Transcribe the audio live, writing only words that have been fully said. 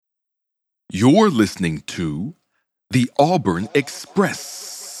You're listening to the Auburn Express.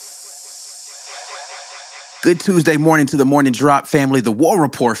 Good Tuesday morning to the Morning Drop family, the War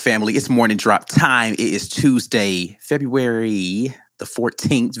Report family. It's Morning Drop time. It is Tuesday, February the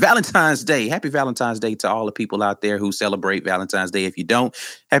 14th, Valentine's Day. Happy Valentine's Day to all the people out there who celebrate Valentine's Day. If you don't,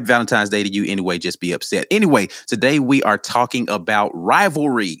 happy Valentine's Day to you anyway. Just be upset. Anyway, today we are talking about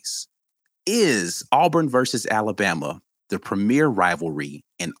rivalries. Is Auburn versus Alabama the premier rivalry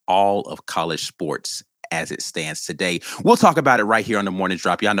in all of college sports as it stands today? We'll talk about it right here on the Morning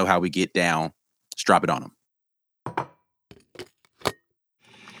Drop. Y'all know how we get down. Let's drop it on them.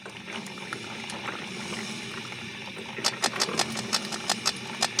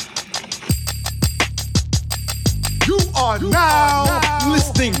 You are now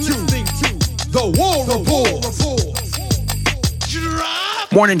listening to the War Report.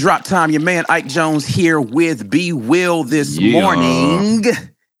 Morning Drop time. Your man Ike Jones here with B. Will this morning.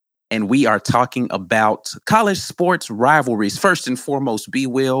 And we are talking about college sports rivalries. First and foremost, B.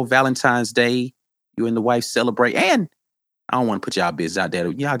 Will, Valentine's Day. You and the wife celebrate. And I don't want to put y'all business out there.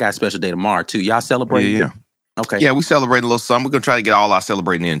 Y'all got a special day tomorrow, too. Y'all celebrate? Yeah. Okay. Yeah, we celebrate a little something. We're going to try to get all our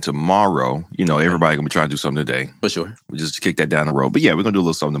celebrating in tomorrow. You know, everybody going to be trying to do something today. For sure. We just kick that down the road. But yeah, we're going to do a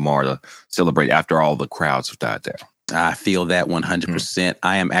little something tomorrow to celebrate after all the crowds have died down. I feel that 100%.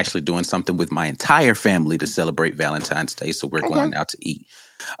 I am actually doing something with my entire family to celebrate Valentine's Day. So we're going out to eat.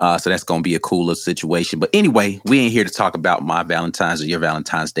 So that's going to be a cooler situation. But anyway, we ain't here to talk about my Valentine's or your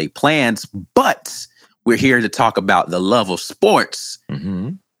Valentine's Day plans, but we're here to talk about the love of sports. Mm-hmm.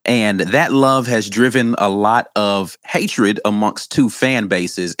 And that love has driven a lot of hatred amongst two fan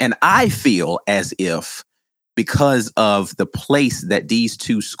bases. And I feel as if because of the place that these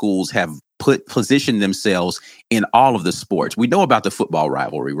two schools have positioned themselves in all of the sports. We know about the football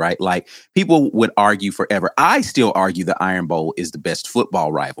rivalry, right? Like people would argue forever. I still argue the Iron Bowl is the best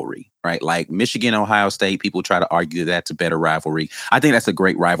football rivalry, right? Like Michigan, Ohio State, people try to argue that that's a better rivalry. I think that's a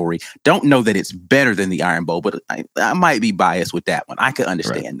great rivalry. Don't know that it's better than the Iron Bowl, but I might be biased with that one. I could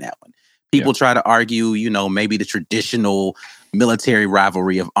understand that one. People try to argue, you know, maybe the traditional military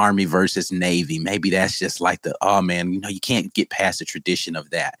rivalry of Army versus Navy. Maybe that's just like you can't get past the tradition of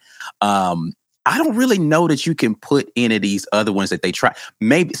that. I don't really know that you can put any of these other ones that they try.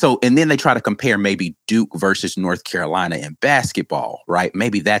 And then they try to compare maybe Duke versus North Carolina in basketball, right?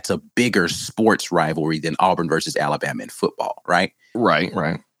 Maybe that's a bigger sports rivalry than Auburn versus Alabama in football, right? Right.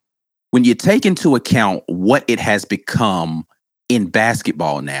 When you take into account what it has become in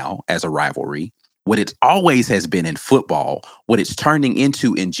basketball now as a rivalry, what it always has been in football, what it's turning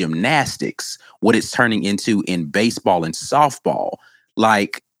into in gymnastics, what it's turning into in baseball and softball,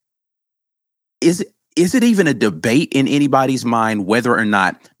 like, is it even a debate in anybody's mind whether or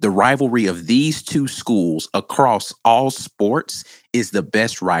not the rivalry of these two schools across all sports is the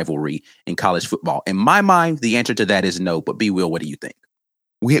best rivalry in college football? In my mind, the answer to that is no. But B. Will, what do you think?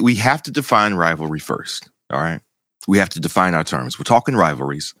 We have to define rivalry first, all right? We have to define our terms. We're talking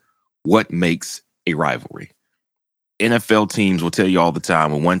rivalries. What makes a rivalry? NFL teams will tell you all the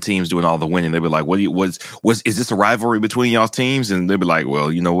time when one team's doing all the winning, they'll be like, is this a rivalry between y'all's teams? And they'll be like,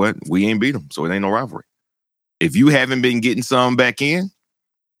 well, you know what? We ain't beat them, so it ain't no rivalry. If you haven't been getting some back in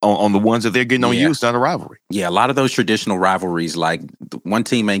on the ones that they're getting on you, it's not a rivalry. Yeah, a lot of those traditional rivalries, like one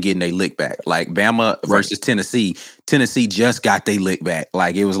team ain't getting their lick back. Like Bama versus Tennessee. Tennessee just got their lick back.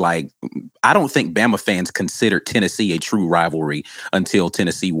 Like it was like, I don't think Bama fans considered Tennessee a true rivalry until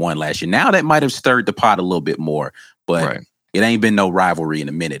Tennessee won last year. Now that might have stirred the pot a little bit more, but it ain't been no rivalry in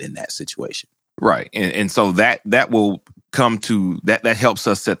a minute in that situation. Right. And so that will come to, that helps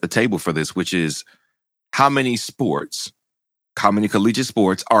us set the table for this, which is how many collegiate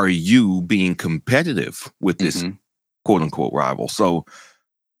sports are you being competitive with this quote unquote rival? So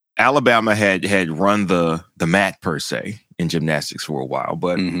Alabama had run the mat per se in gymnastics for a while,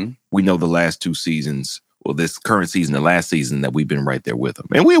 but we know the last two seasons, well, this current season, the last season, that we've been right there with them.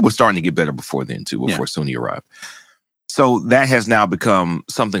 And we were starting to get better before then too, before SUNY arrived. So that has now become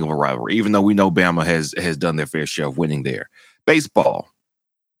something of a rivalry, even though we know Bama has done their fair share of winning there. Baseball,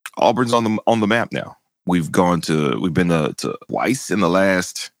 Auburn's on the map now. We've been to twice in the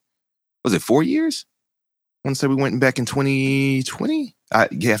last, was it 4 years? I want to say we went back in 2020.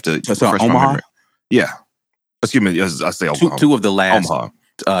 You have to refresh my memory. Yeah. Excuse me. I say Oklahoma. Two of the last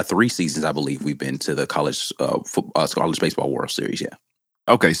 3 seasons, I believe, we've been to the college baseball World Series. Yeah.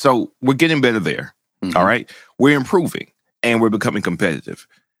 Okay. So we're getting better there. All right. We're improving and we're becoming competitive.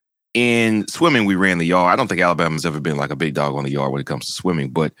 In swimming, we ran the yard. I don't think Alabama's ever been like a big dog on the yard when it comes to swimming,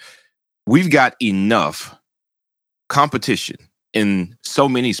 but we've got enough competition in so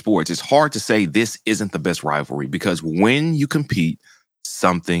many sports. It's hard to say this isn't the best rivalry, because when you compete,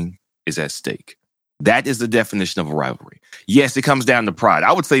 something is at stake. That is the definition of a rivalry. Yes, it comes down to pride.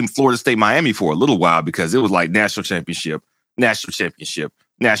 I would say Florida State, Miami for a little while because it was like national championship, national championship,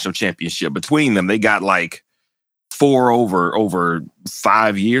 national championship. Between them, they got like 4 over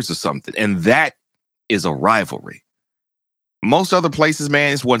 5 years or something. And that is a rivalry. Most other places,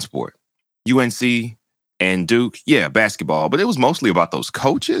 man, it's one sport. UNC and Duke, yeah, basketball. But it was mostly about those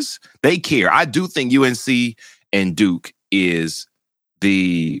coaches. They care. I do think UNC and Duke is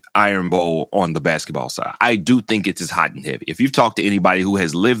the Iron Bowl on the basketball side. I do think it's as hot and heavy. If you've talked to anybody who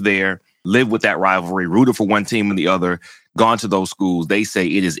has lived there, lived with that rivalry, rooted for one team and the other, gone to those schools, they say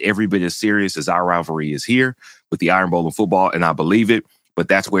it is every bit as serious as our rivalry is here with the Iron Bowl in football, and I believe it. But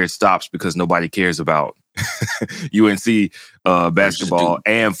that's where it stops because nobody cares about UNC basketball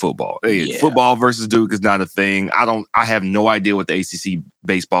and football. Yeah. Football versus Duke is not a thing. I have no idea what the ACC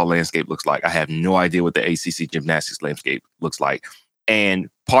baseball landscape looks like. I have no idea what the ACC gymnastics landscape looks like. And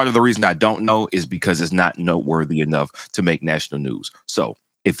part of the reason I don't know is because it's not noteworthy enough to make national news. So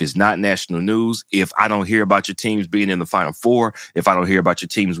if it's not national news, if I don't hear about your teams being in the Final Four, if I don't hear about your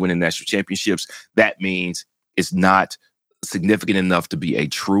teams winning national championships, that means it's not significant enough to be a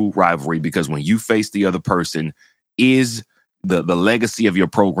true rivalry, because when you face the other person, is the legacy of your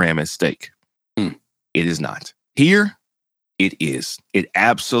program at stake? It is not. Here, it is. It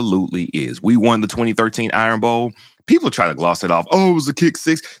absolutely is. We won the 2013 Iron Bowl. People try to gloss it off. Oh, it was a kick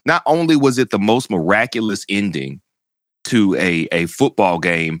six. Not only was it the most miraculous ending to a football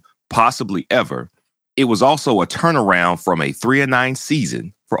game possibly ever, it was also a turnaround from a 3-9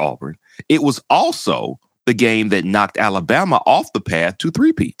 season for Auburn. It was also the game that knocked Alabama off the path to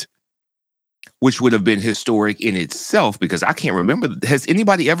three-peat, which would have been historic in itself, because I can't remember. Has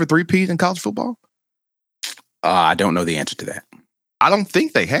anybody ever three-peat in college football? I don't know the answer to that. I don't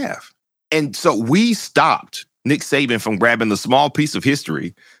think they have. And so we stopped Nick Saban from grabbing the small piece of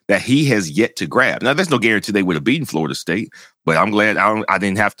history that he has yet to grab. Now, there's no guarantee they would have beaten Florida State, but I'm glad I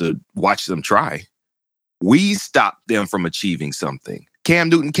didn't have to watch them try. We stopped them from achieving something. Cam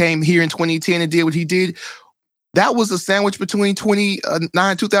Newton came here in 2010 and did what he did. That was a sandwich between 2009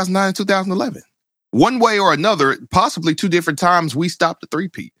 and 2011. One way or another, possibly 2 different times, we stopped the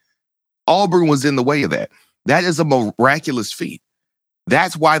three-peat. Auburn was in the way of that. That is a miraculous feat.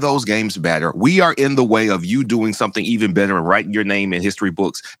 That's why those games matter. We are in the way of you doing something even better and writing your name in history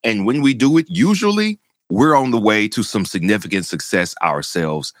books. And when we do it, usually we're on the way to some significant success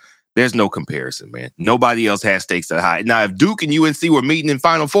ourselves. There's no comparison, man. Nobody else has stakes that high. Now, if Duke and UNC were meeting in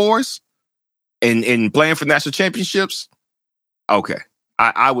Final Fours and playing for national championships, okay,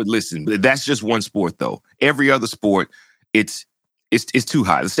 I would listen. But that's just one sport, though. Every other sport, it's too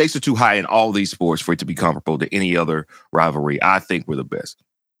high. The stakes are too high in all these sports for it to be comparable to any other rivalry. I think we're the best.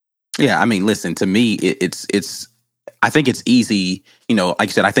 Yeah, I mean, listen, to me, it's. I think it's easy. You know, like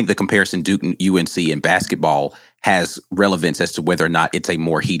you said, I think the comparison Duke and UNC in basketball has relevance as to whether or not it's a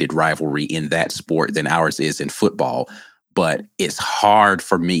more heated rivalry in that sport than ours is in football. But it's hard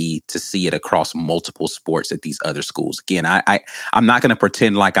for me to see it across multiple sports at these other schools. Again, I'm not going to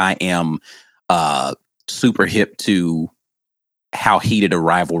pretend like I am super hip to how heated a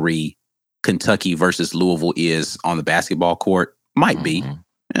rivalry Kentucky versus Louisville is on the basketball court. Might be.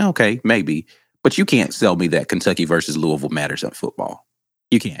 Okay, maybe. But you can't sell me that Kentucky versus Louisville matters in football.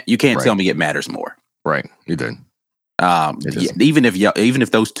 You can't. You can't tell me it matters more. Right. You did. Even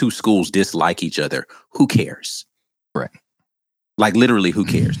if those two schools dislike each other, who cares? Right. Like literally, who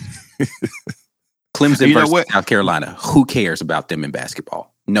cares? Clemson versus South Carolina. Who cares about them in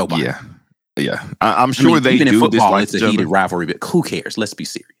basketball? Nobody. Yeah. I'm sure they even do. In football, dislike it's a heated rivalry, but who cares? Let's be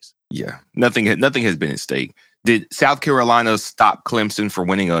serious. Yeah. Nothing has been at stake. Did South Carolina stop Clemson for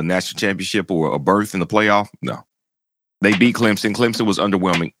winning a national championship or a berth in the playoff? No. They beat Clemson. Clemson was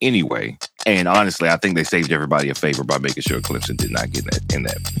underwhelming anyway. And honestly, I think they saved everybody a favor by making sure Clemson did not get in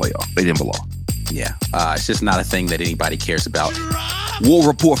that playoff. They didn't belong. Yeah. It's just not a thing that anybody cares about. War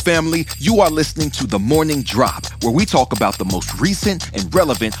Report family, you are listening to The Morning Drop, where we talk about the most recent and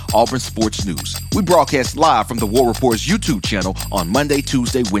relevant Auburn sports news. We broadcast live from the War Report's YouTube channel on Monday,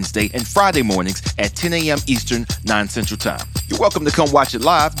 Tuesday, Wednesday, and Friday mornings at 10 a.m. Eastern, 9 Central Time. You're welcome to come watch it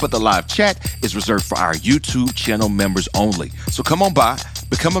live, but the live chat is reserved for our YouTube channel members only. So come on by,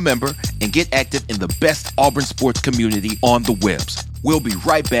 become a member, and get active in the best Auburn sports community on the webs. We'll be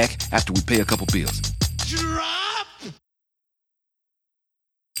right back after we pay a couple bills. Drop!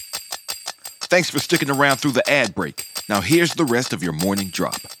 Thanks for sticking around through the ad break. Now here's the rest of your morning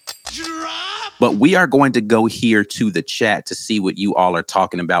drop. Drop! But we are going to go here to the chat to see what you all are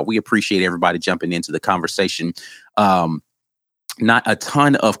talking about. We appreciate everybody jumping into the conversation. Not a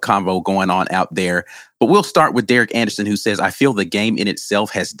ton of convo going on out there, but we'll start with Derek Anderson, who says, I feel the game in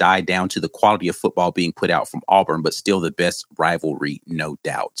itself has died down to the quality of football being put out from Auburn, but still the best rivalry, no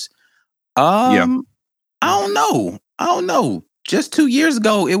doubt. Yeah. I don't know. Just 2 years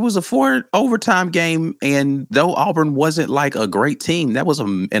ago, it was a 4 overtime game, and though Auburn wasn't like a great team, that was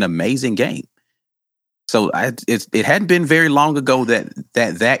an amazing game. So it hadn't been very long ago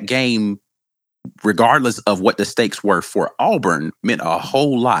that game, regardless of what the stakes were for Auburn, meant a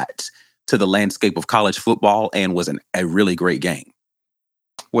whole lot to the landscape of college football and was a really great game.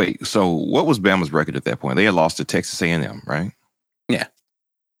 Wait, so what was Bama's record at that point? They had lost to Texas A&M, right? Yeah.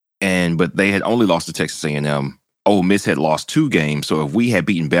 But they had only lost to Texas A&M. Ole Miss had lost 2 games, so if we had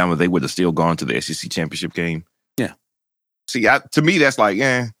beaten Bama, they would have still gone to the SEC championship game. Yeah. See, to me, that's like,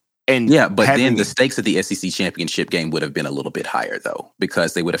 And yeah, but then the stakes of the SEC championship game would have been a little bit higher, though,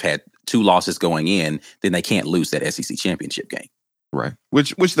 because they would have had 2 losses going in. Then they can't lose that SEC championship game, right?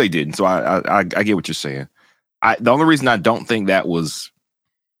 Which they didn't. So I get what you're saying. The only reason I don't think that was,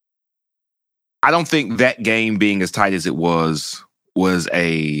 I don't think that game being as tight as it was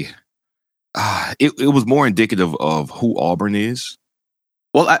a. It was more indicative of who Auburn is.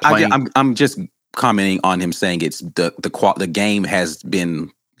 Well, I'm just commenting on him saying it's the game has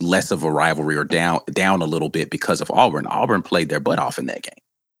been less of a rivalry or down a little bit because of Auburn. Auburn played their butt off in that game.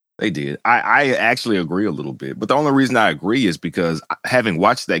 They did. I actually agree a little bit, but the only reason I agree is because having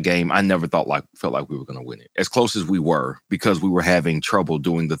watched that game, I never felt like we were going to win it as close as we were, because we were having trouble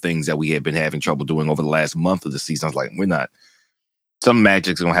doing the things that we had been having trouble doing over the last month of the season. I was like, we're not. Some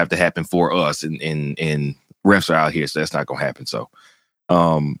magic's going to have to happen for us, and refs are out here, so that's not going to happen. So,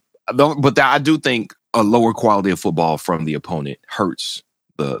 but I do think a lower quality of football from the opponent hurts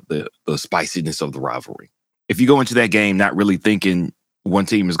the spiciness of the rivalry. If you go into that game not really thinking one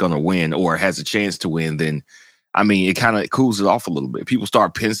team is going to win or has a chance to win, then, I mean, it kind of cools it off a little bit. People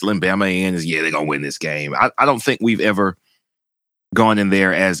start penciling Bama in as, they're going to win this game. I don't think we've ever gone in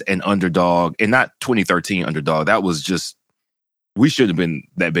there as an underdog, and not 2013 underdog. That was just, we shouldn't have been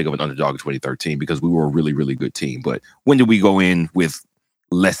that big of an underdog in 2013 because we were a really, really good team. But when did we go in with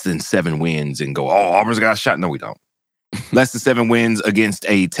less than 7 wins and go, Auburn's got a shot? No, we don't. Less than 7 wins against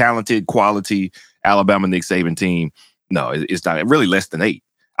a talented, quality Alabama Nick Saban team. No, it's not. Really less than 8.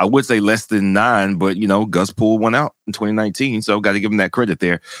 I would say less than 9, but, Gus pulled one out in 2019, so got to give him that credit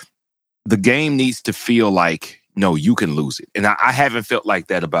there. The game needs to feel like, no, you can lose it. And I haven't felt like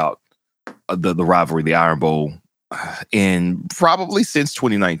that about the rivalry, the Iron Bowl, in probably since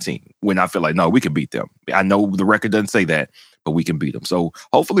 2019, when I feel like, no, we can beat them. I know the record doesn't say that, but we can beat them. So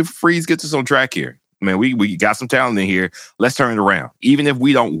hopefully Freeze gets us on track here. Man, we got some talent in here. Let's turn it around. Even if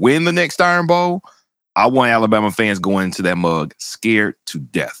we don't win the next Iron Bowl, I want Alabama fans going into that mug scared to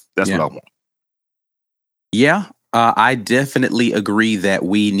death. That's what I want. Yeah, I definitely agree that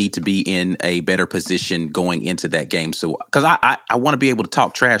we need to be in a better position going into that game. So, because I want to be able to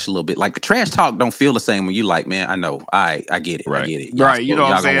talk trash a little bit. Like, the trash talk don't feel the same when you like, man, I know. I get it. Right. I get it. Right. You know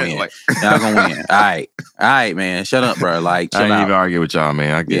what I'm saying? Like, y'all gonna win. All right, man. Shut up, bro. Like, I ain't even argue with y'all,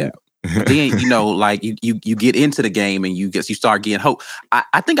 man. I get it. Then, like you get into the game and you start getting hope.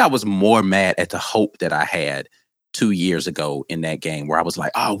 I think I was more mad at the hope that I had 2 years ago in that game, where I was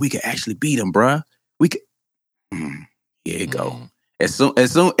like, oh, we could actually beat them, bruh. We could. Here you go. As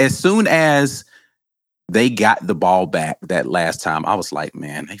soon as they got the ball back that last time, I was like,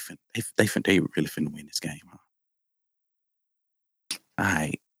 man, they really finna win this game.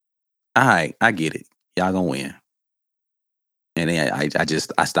 Huh? All right, I get it. Y'all gonna win. And then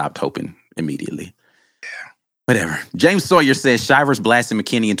I stopped hoping immediately. Yeah. Whatever. James Sawyer says Shivers blasting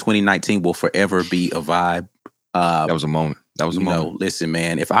McKinney in 2019 will forever be a vibe. That was a moment. Listen,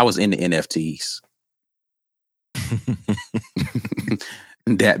 man, if I was in the NFTs,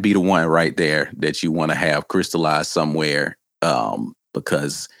 that be the one right there that you want to have crystallized somewhere.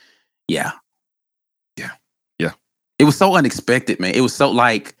 Because yeah. It was so unexpected, man. It was so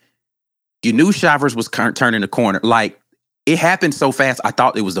like, you knew Shivers was turning the corner. Like, it happened so fast, I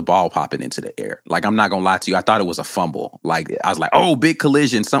thought it was the ball popping into the air. Like, I'm not going to lie to you. I thought it was a fumble. Like, I was like, oh, big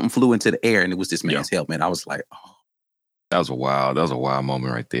collision. Something flew into the air, and it was this man's helmet. I was like, oh. That was a wild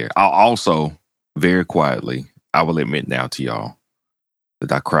moment right there. I'll also, very quietly, I will admit now to y'all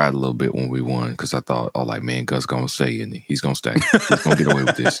that I cried a little bit when we won, because I thought, man, Gus going to say, and he's going to stay. He's going to get away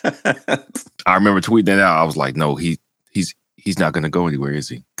with this. I remember tweeting that out. I was like, no, he's not going to go anywhere, is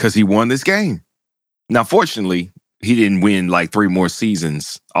he? Because he won this game. Now, fortunately, he didn't win like 3 more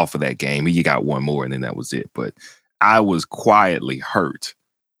seasons off of that game. He got 1 more, and then that was it. But I was quietly hurt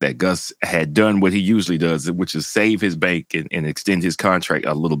that Gus had done what he usually does, which is save his bank and extend his contract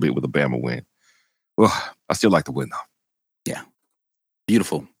a little bit with a Bama win. Well, I still like to win, though. Yeah.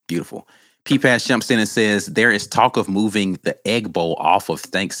 Beautiful, beautiful. P-Pass jumps in and says, there is talk of moving the Egg Bowl off of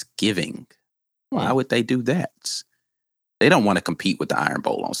Thanksgiving. Why would they do that? They don't want to compete with the Iron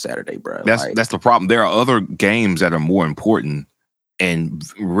Bowl on Saturday, bro. That's the problem. There are other games that are more important, and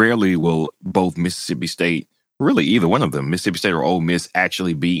rarely will both Mississippi State, really either one of them, Mississippi State or Ole Miss,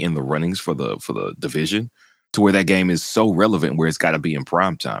 actually be in the runnings for the division, to where that game is so relevant where it's got to be in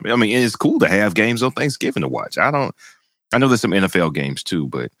prime time. I mean, it's cool to have games on Thanksgiving to watch. I know there's some NFL games too,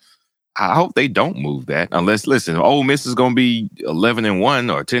 but I hope they don't move that. Unless, listen, Ole Miss is going to be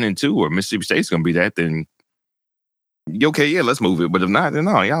 11-1 or 10-2, or Mississippi State's going to be that, then okay, yeah, let's move it. But if not, then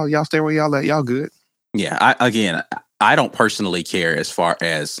no, y'all stay where y'all at. Y'all good. Yeah, I don't personally care as far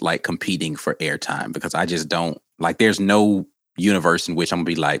as like competing for airtime, because I just don't like. There's no universe in which I'm gonna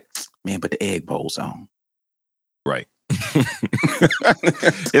be like, man, but the Egg Bowl's on. Right.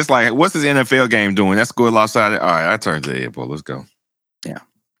 It's like, what's this NFL game doing? That's good outside. All right, I turn to the Egg Bowl. Let's go. Yeah.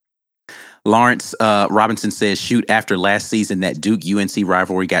 Lawrence Robinson says, shoot, after last season, that Duke-UNC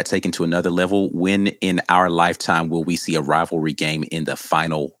rivalry got taken to another level. When in our lifetime will we see a rivalry game in the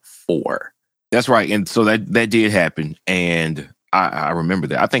Final Four? That's right. And so that did happen. And I remember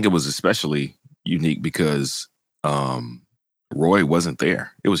that. I think it was especially unique because Roy wasn't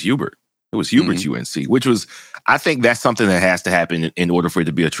there. It was Hubert. It was Hubert's UNC, which was, I think that's something that has to happen in order for it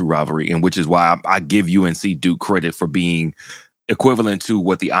to be a true rivalry. And which is why I give UNC Duke credit for being equivalent to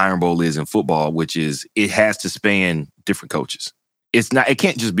what the Iron Bowl is in football, which is it has to span different coaches. It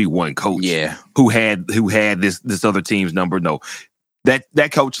can't just be one coach who had this other team's number. No,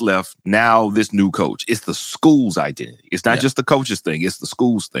 that coach left. Now this new coach. It's the school's identity. It's not just the coach's thing. It's the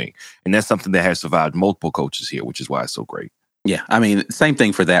school's thing. And that's something that has survived multiple coaches here, which is why it's so great. Yeah. I mean, same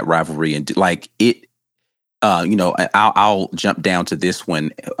thing for that rivalry. And like it, I'll jump down to this one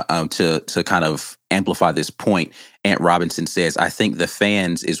to kind of amplify this point. Ant Robinson says, I think the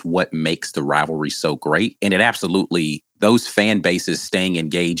fans is what makes the rivalry so great. And it absolutely, those fan bases staying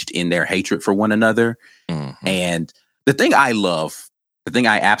engaged in their hatred for one another. Mm-hmm. And the thing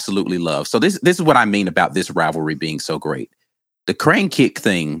I absolutely love. So this is what I mean about this rivalry being so great. The crane kick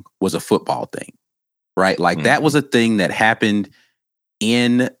thing was a football thing, right? Like that was a thing that happened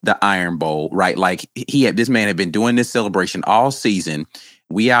in the Iron Bowl, right? Like this man had been doing this celebration all season.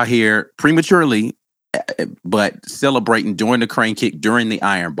 We out here prematurely, but celebrating during the crane kick during the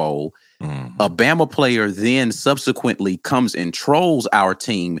Iron Bowl. A Bama player then subsequently comes and trolls our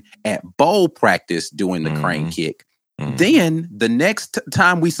team at bowl practice doing the crane kick. Then the next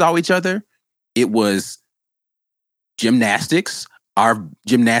time we saw each other, it was gymnastics, our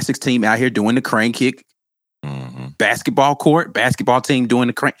gymnastics team out here doing the crane kick. Basketball team doing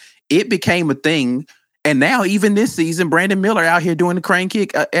the crane. It became a thing. And now even this season, Brandon Miller out here doing the crane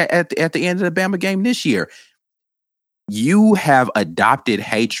kick at the end of the Bama game this year. You have adopted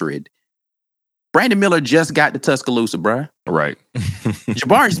hatred. Brandon Miller just got to Tuscaloosa, bruh. Right.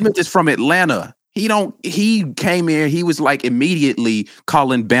 Jabari Smith is from Atlanta. He came here, he was like immediately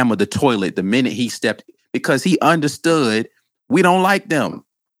calling Bama the toilet the minute he stepped, because he understood we don't like them.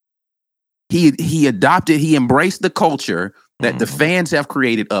 He embraced the culture that the fans have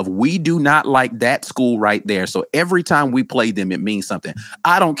created of, we do not like that school right there. So every time we play them, it means something.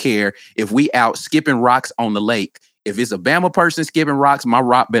 I don't care if we out skipping rocks on the lake. If it's a Bama person skipping rocks, my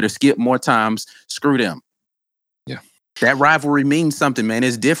rock better skip more times. Screw them. Yeah. That rivalry means something, man.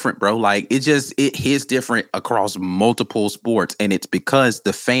 It's different, bro. Like it hits different across multiple sports. And it's because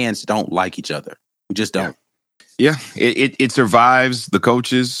the fans don't like each other. We just don't. Yeah, it survives the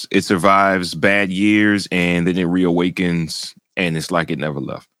coaches. It survives bad years, and then it reawakens, and it's like it never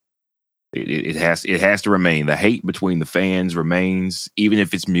left. It has to remain. The hate between the fans remains, even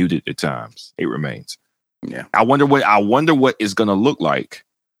if it's muted at times. It remains. Yeah. I wonder what it's gonna look like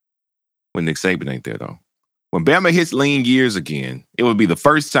when Nick Saban ain't there, though. When Bama hits lean years again, it would be the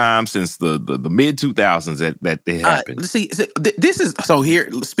first time since the mid 2000s that it happened. This is so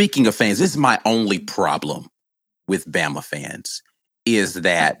here. Speaking of fans, this is my only problem with Bama fans, is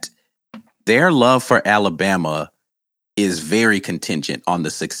that their love for Alabama is very contingent on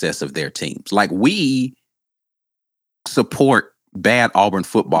the success of their teams. Like, we support bad Auburn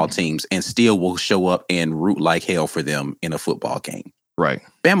football teams and still will show up and root like hell for them in a football game. Right.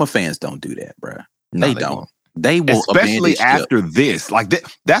 Bama fans don't do that, bro. No, they don't. They will, especially after this. Like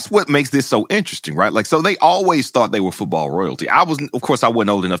that's what makes this so interesting, right? Like, so they always thought they were football royalty. I wasn't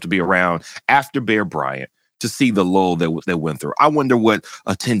old enough to be around after Bear Bryant to see the lull that went through. I wonder what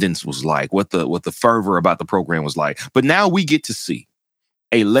attendance was like, what the fervor about the program was like. But now we get to see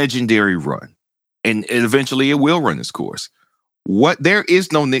a legendary run, and eventually it will run its course, There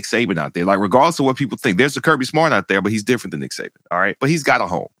is no Nick Saban out there. Like, regardless of what people think, there's a Kirby Smart out there, but he's different than Nick Saban. All right. But he's got a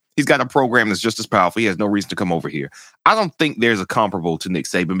home. He's got a program that's just as powerful. He has no reason to come over here. I don't think there's a comparable to Nick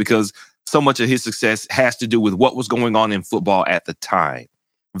Saban because so much of his success has to do with what was going on in football at the time.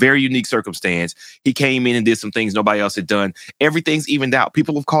 Very unique circumstance. He came in and did some things nobody else had done. Everything's evened out.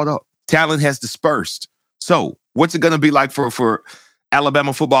 People have caught up. Talent has dispersed. So what's it going to be like for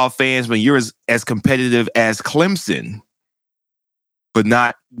Alabama football fans when you're as competitive as Clemson,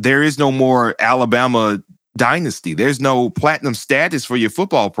 but there is no more Alabama dynasty. There's no platinum status for your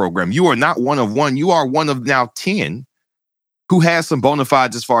football program. You are not one of one. You are one of now 10 who has some bona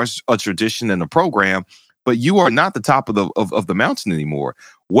fides as far as a tradition and a program, but you are not the top of the mountain anymore.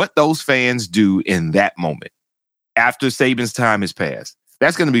 What those fans do in that moment after Saban's time has passed,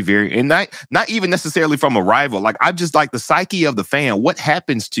 that's going to be and not even necessarily from a rival. Like, I just like the psyche of the fan. What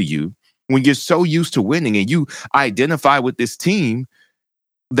happens to you when you're so used to winning and you identify with this team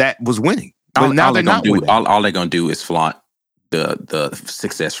that was winning? But now they're not winning. All they're going to do is flaunt the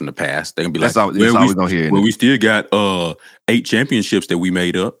success from the past. They're going to be like, that's all we're going to hear. Well, we still got 8 championships that we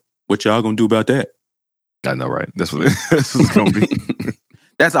made up. What y'all going to do about that? I know, right? That's what it's going to be.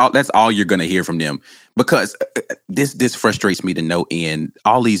 That's all you're going to hear from them, because this frustrates me to no end.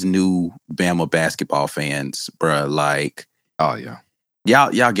 All these new Bama basketball fans, bruh, like, oh yeah,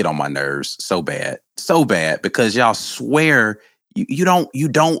 y'all get on my nerves so bad, because y'all swear you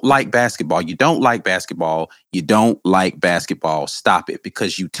don't like basketball. You don't like basketball. You don't like basketball. Stop it,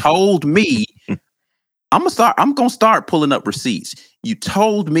 because you told me. I'm gonna start pulling up receipts. You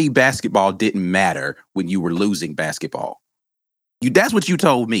told me basketball didn't matter when you were losing basketball. That's what you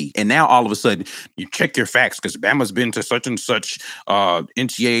told me. And now all of a sudden you check your facts because Bama's been to such and such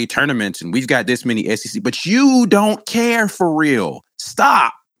NCAA tournaments and we've got this many SEC, but you don't care for real.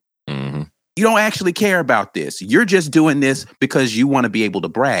 Stop. Mm-hmm. You don't actually care about this. You're just doing this because you want to be able to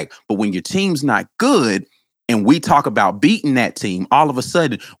brag. But when your team's not good and we talk about beating that team, all of a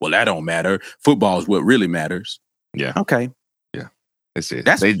sudden, well, that don't matter. Football is what really matters. Yeah. Okay. That's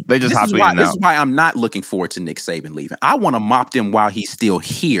it. They just hop in and out. This is why I'm not looking forward to Nick Saban leaving. I want to mop them while he's still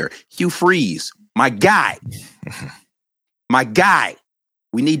here. Hugh Freeze, my guy. My guy.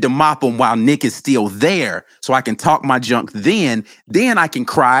 We need to mop him while Nick is still there so I can talk my junk then. Then I can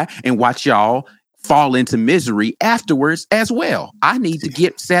cry and watch y'all fall into misery afterwards as well. I need to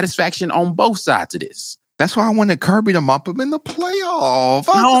get satisfaction on both sides of this. That's why I wanted Kirby to mop him in the playoff.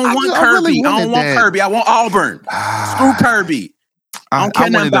 I don't want Kirby. I don't want Kirby. I want Auburn. Screw Kirby. I don't care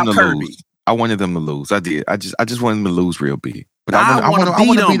nothing about Kirby. I wanted them to lose. I did. I just wanted them to lose real big. But I want to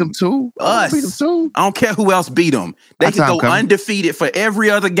beat them too. Us. I don't care who else beat them. They can go undefeated for every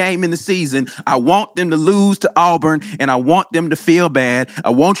other game in the season. I want them to lose to Auburn, and I want them to feel bad. I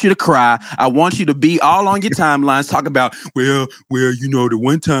want you to cry. I want you to be all on your timelines talking about, well, you know, the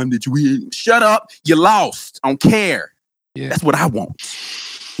one time that we shut up, you lost. I don't care. Yeah. That's what I want.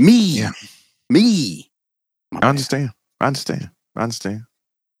 Me. I understand.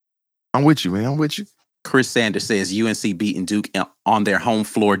 I'm with you, man. I'm with you. Chris Sanders says UNC beating Duke on their home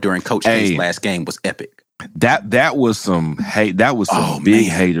floor during Coach K's last game was epic. That was some hate. That was some big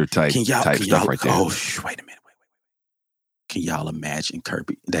hater type stuff right there. Oh, wait a minute. Can y'all imagine,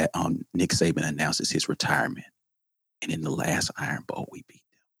 Kirby, that Nick Saban announces his retirement, and in the last Iron Bowl we beat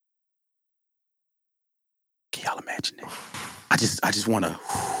them? Can y'all imagine that? I just want to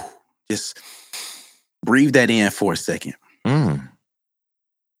just breathe that in for a second.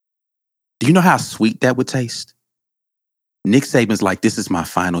 Do you know how sweet that would taste? Nick Saban's like, this is my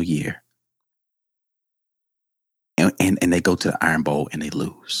final year. And they go to the Iron Bowl and they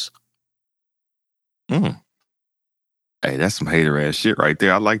lose. Hey, that's some hater ass shit right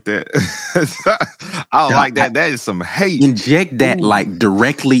there. I like that. I like that. That is some hate. Inject that like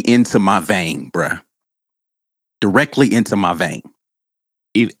directly into my vein, bruh. Directly into my vein.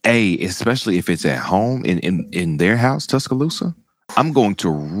 Especially if it's at home in their house, Tuscaloosa, I'm going to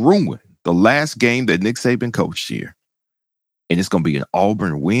ruin the last game that Nick Saban coached here. And it's going to be an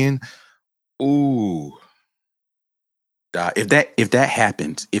Auburn win. Ooh. If that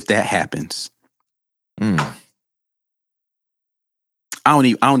happens, I don't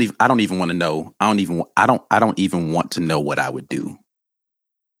even want to know. I don't even want to know what I would do.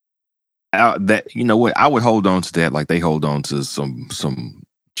 You know what? I would hold on to that like they hold on to some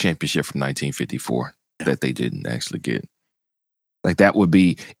championship from 1954 that they didn't actually get. Like that would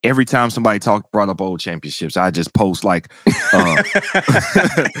be every time somebody brought up old championships, I just post like, well,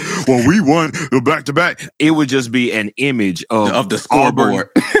 we won the back-to-back. It would just be an image of the scoreboard.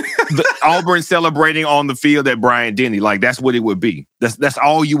 Auburn celebrating on the field at Bryant-Denny. Like that's what it would be. That's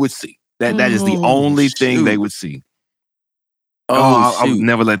all you would see. That is the only thing they would see. I would shoot.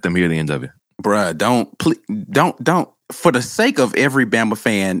 never let them hear the end of it. Bruh, don't. For the sake of every Bama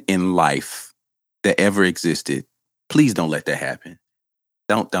fan in life that ever existed, please don't let that happen.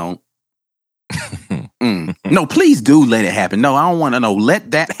 Don't. No, please do let it happen. No, I don't want to know.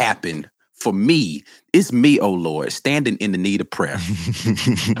 Let that happen for me. It's me, oh Lord, standing in the need of prayer.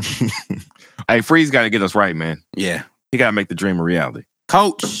 Hey, Freeze got to get us right, man. Yeah. He got to make the dream a reality.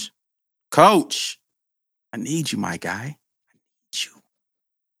 Coach, I need you, my guy. I need you.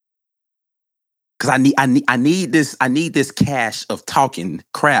 Because I need this cache of talking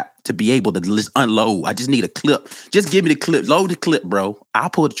crap to be able to just unload. I just need a clip. Just give me the clip. Load the clip, bro. I'll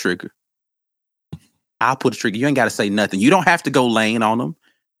pull the trigger. You ain't got to say nothing. You don't have to go laying on them.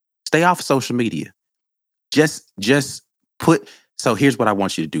 Stay off of social media. Just put. So here's what I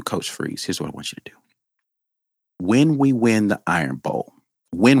want you to do, Coach Freeze. Here's what I want you to do. When we win the Iron Bowl,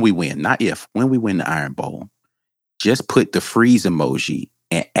 when we win, not if, when we win the Iron Bowl, just put the freeze emoji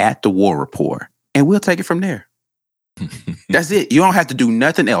and at the War Report, and we'll take it from there. That's it. You don't have to do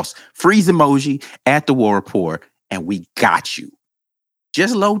nothing else. Freeze emoji at the War Report, and we got you.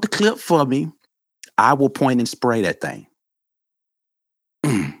 Just load the clip for me. I will point and spray that thing.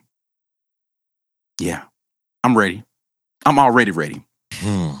 Yeah, I'm ready. I'm already ready.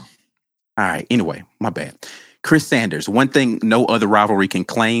 All right. Anyway, my bad. Chris Sanders. One thing no other rivalry can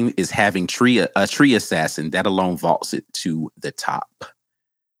claim is having a tree assassin. That alone vaults it to the top.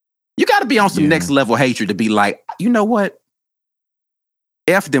 You got to be on some next level hatred to be like, you know what?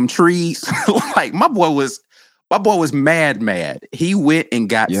 F them trees. Like my boy was mad. He went and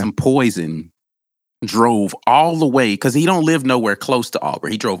got some poison. Drove all the way because he don't live nowhere close to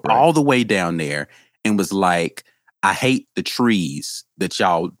Auburn. He drove all the way down there and was like, I hate the trees that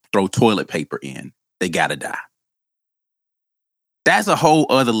y'all throw toilet paper in. They gotta die. That's a whole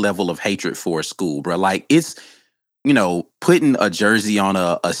other level of hatred for a school, bro. Like it's, putting a jersey on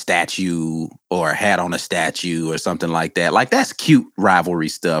a statue or a hat on a statue or something like that. Like that's cute rivalry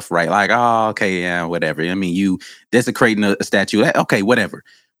stuff, right? Like, oh, okay, yeah, whatever. I mean, you desecrating a statue. Okay, whatever.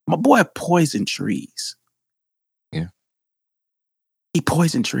 My boy poisoned trees. Yeah. He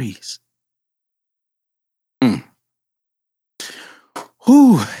poisoned trees.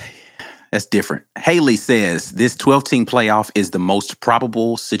 Whew. That's different. Haley says this 12-team playoff is the most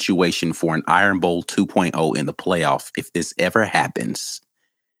probable situation for an Iron Bowl 2.0 in the playoff. If this ever happens,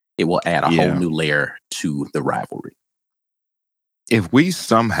 it will add a whole new layer to the rivalry. If we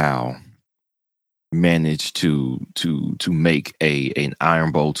somehow manage to make an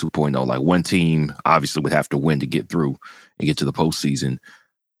Iron Bowl 2.0, like one team obviously would have to win to get through and get to the postseason,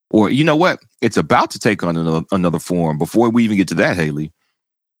 or you know what, it's about to take on another form. Before we even get to that, Haley,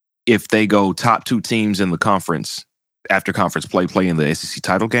 if they go top two teams in the conference after conference play in the SEC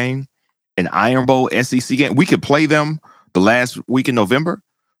title game, an Iron Bowl SEC game, we could play them the last week in November,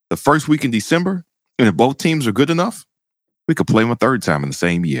 the first week in December, and if both teams are good enough, we could play them a third time in the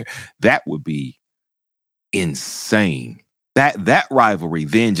same year. That would be insane. That rivalry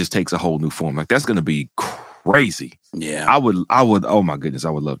then just takes a whole new form. Like that's going to be crazy. Yeah, I would. Oh my goodness, I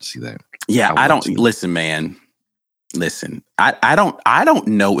would love to see that. Yeah, I don't listen, man. Listen, I don't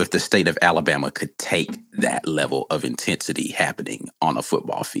know if the state of Alabama could take that level of intensity happening on a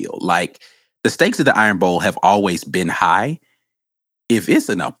football field. Like the stakes of the Iron Bowl have always been high. If it's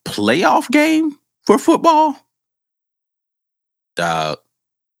in a playoff game for football, dog,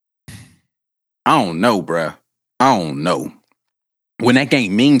 I don't know, bruh. I don't know. When that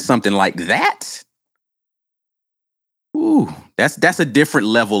game means something like that, ooh, that's a different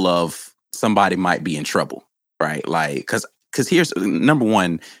level of somebody might be in trouble, right? Like, because here's number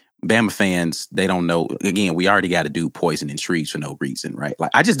one, Bama fans, they don't know. Again, we already got to do poison in trees for no reason, right?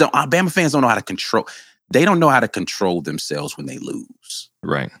 Like, I just don't. Bama fans don't know how to control. They don't know how to control themselves when they lose.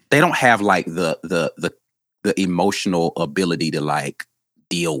 Right. They don't have like the emotional ability to like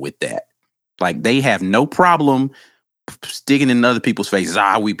deal with that. Like they have no problem sticking in other people's faces.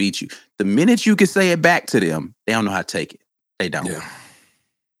 We beat you. The minute you can say it back to them, they don't know how to take it. They don't. Yeah.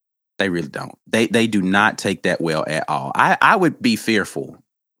 They really don't. They do not take that well at all. I would be fearful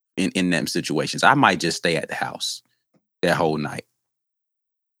in them situations. I might just stay at the house that whole night.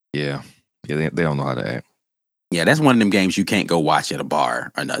 Yeah. They don't know how to act. Yeah, that's one of them games you can't go watch at a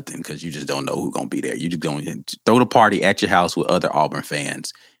bar or nothing because you just don't know who's going to be there. You just going to throw the party at your house with other Auburn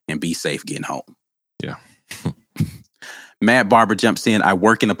fans and be safe getting home. Yeah. Matt Barber jumps in. I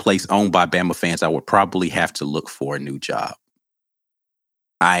work in a place owned by Bama fans. I would probably have to look for a new job.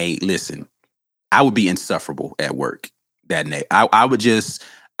 I would be insufferable at work that day. I would just,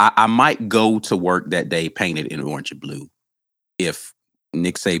 I might go to work that day painted in orange and blue if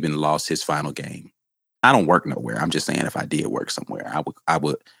Nick Saban lost his final game. I don't work nowhere. I'm just saying if I did work somewhere, I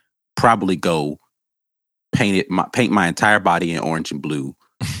would probably go paint my entire body in orange and blue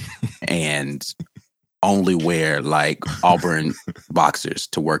and only wear like Auburn boxers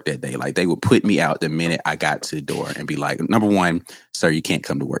to work that day. Like they would put me out the minute I got to the door and be like, number one, sir, you can't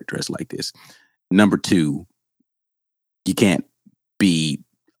come to work dressed like this. Number two, you can't be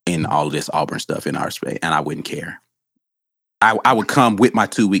in all of this Auburn stuff in our space. And I wouldn't care. I would come with my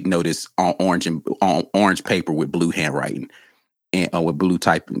 2-week notice on orange paper with blue handwriting and with blue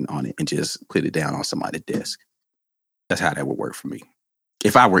typing on it and just put it down on somebody's desk. That's how that would work for me.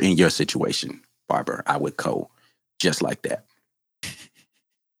 If I were in your situation, Barbara, I would go just like that.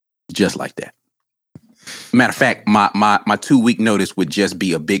 Just like that. Matter of fact, my 2-week notice would just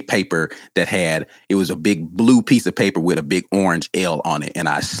be a big paper it was a big blue piece of paper with a big orange L on it, and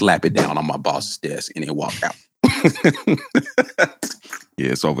I slap it down on my boss's desk and then walk out.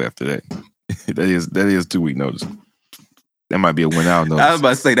 Yeah, it's over after that. That is 2-week notice. That might be a win out notice. I was about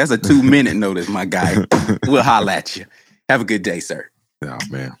to say that's a 2-minute notice, my guy. We'll holler at you. Have a good day, sir. Oh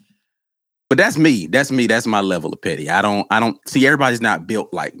man. But that's me. That's my level of petty. I don't see everybody's not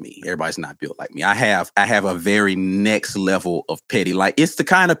built like me. Everybody's not built like me. I have a very next level of petty. Like it's the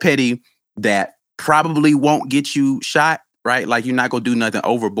kind of petty that probably won't get you shot, right? Like you're not gonna do nothing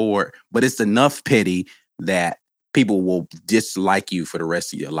overboard, but it's enough petty that people will dislike you for the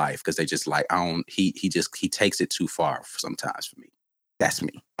rest of your life because they just like, he takes it too far sometimes for me. That's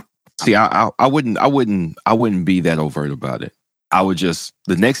me. See, I wouldn't be that overt about it. I would just,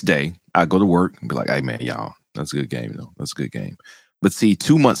 the next day, I'd go to work and be like, hey man, y'all, that's a good game, though. That's a good game. But see,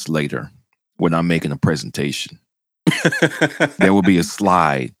 2 months later, when I'm making a presentation, there will be a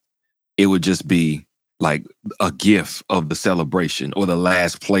slide. It would just be like a gif of the celebration or the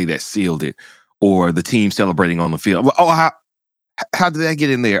last play that sealed it or the team celebrating on the field. Oh, how did that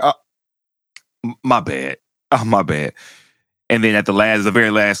get in there? My bad. Oh, my bad. And then at the very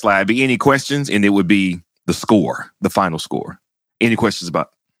last slide, be any questions? And it would be the score, the final score. Any questions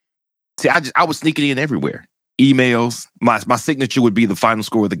about? See, I was sneaking in everywhere. Emails. My signature would be the final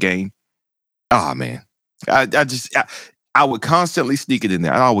score of the game. Oh man, I would constantly sneak it in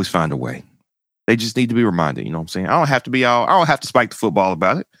there. I always find a way. They just need to be reminded. You know what I'm saying? I don't have to spike the football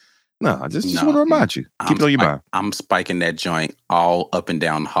about it. No, I just want to remind you. Keep it on your mind. I'm spiking that joint all up and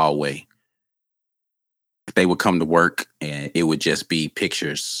down the hallway. They would come to work and it would just be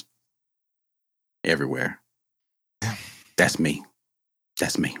pictures everywhere. That's me.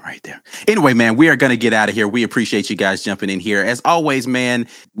 That's me right there. Anyway, man, we are going to get out of here. We appreciate you guys jumping in here. As always, man,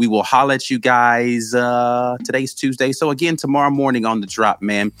 we will holler at you guys. Today's Tuesday. So again, tomorrow morning on The Drop,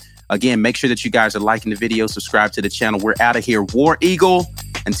 man. Again, make sure that you guys are liking the video, subscribe to the channel. We're out of here. War Eagle.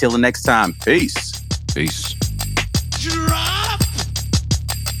 Until the next time. Peace. Peace. Drop.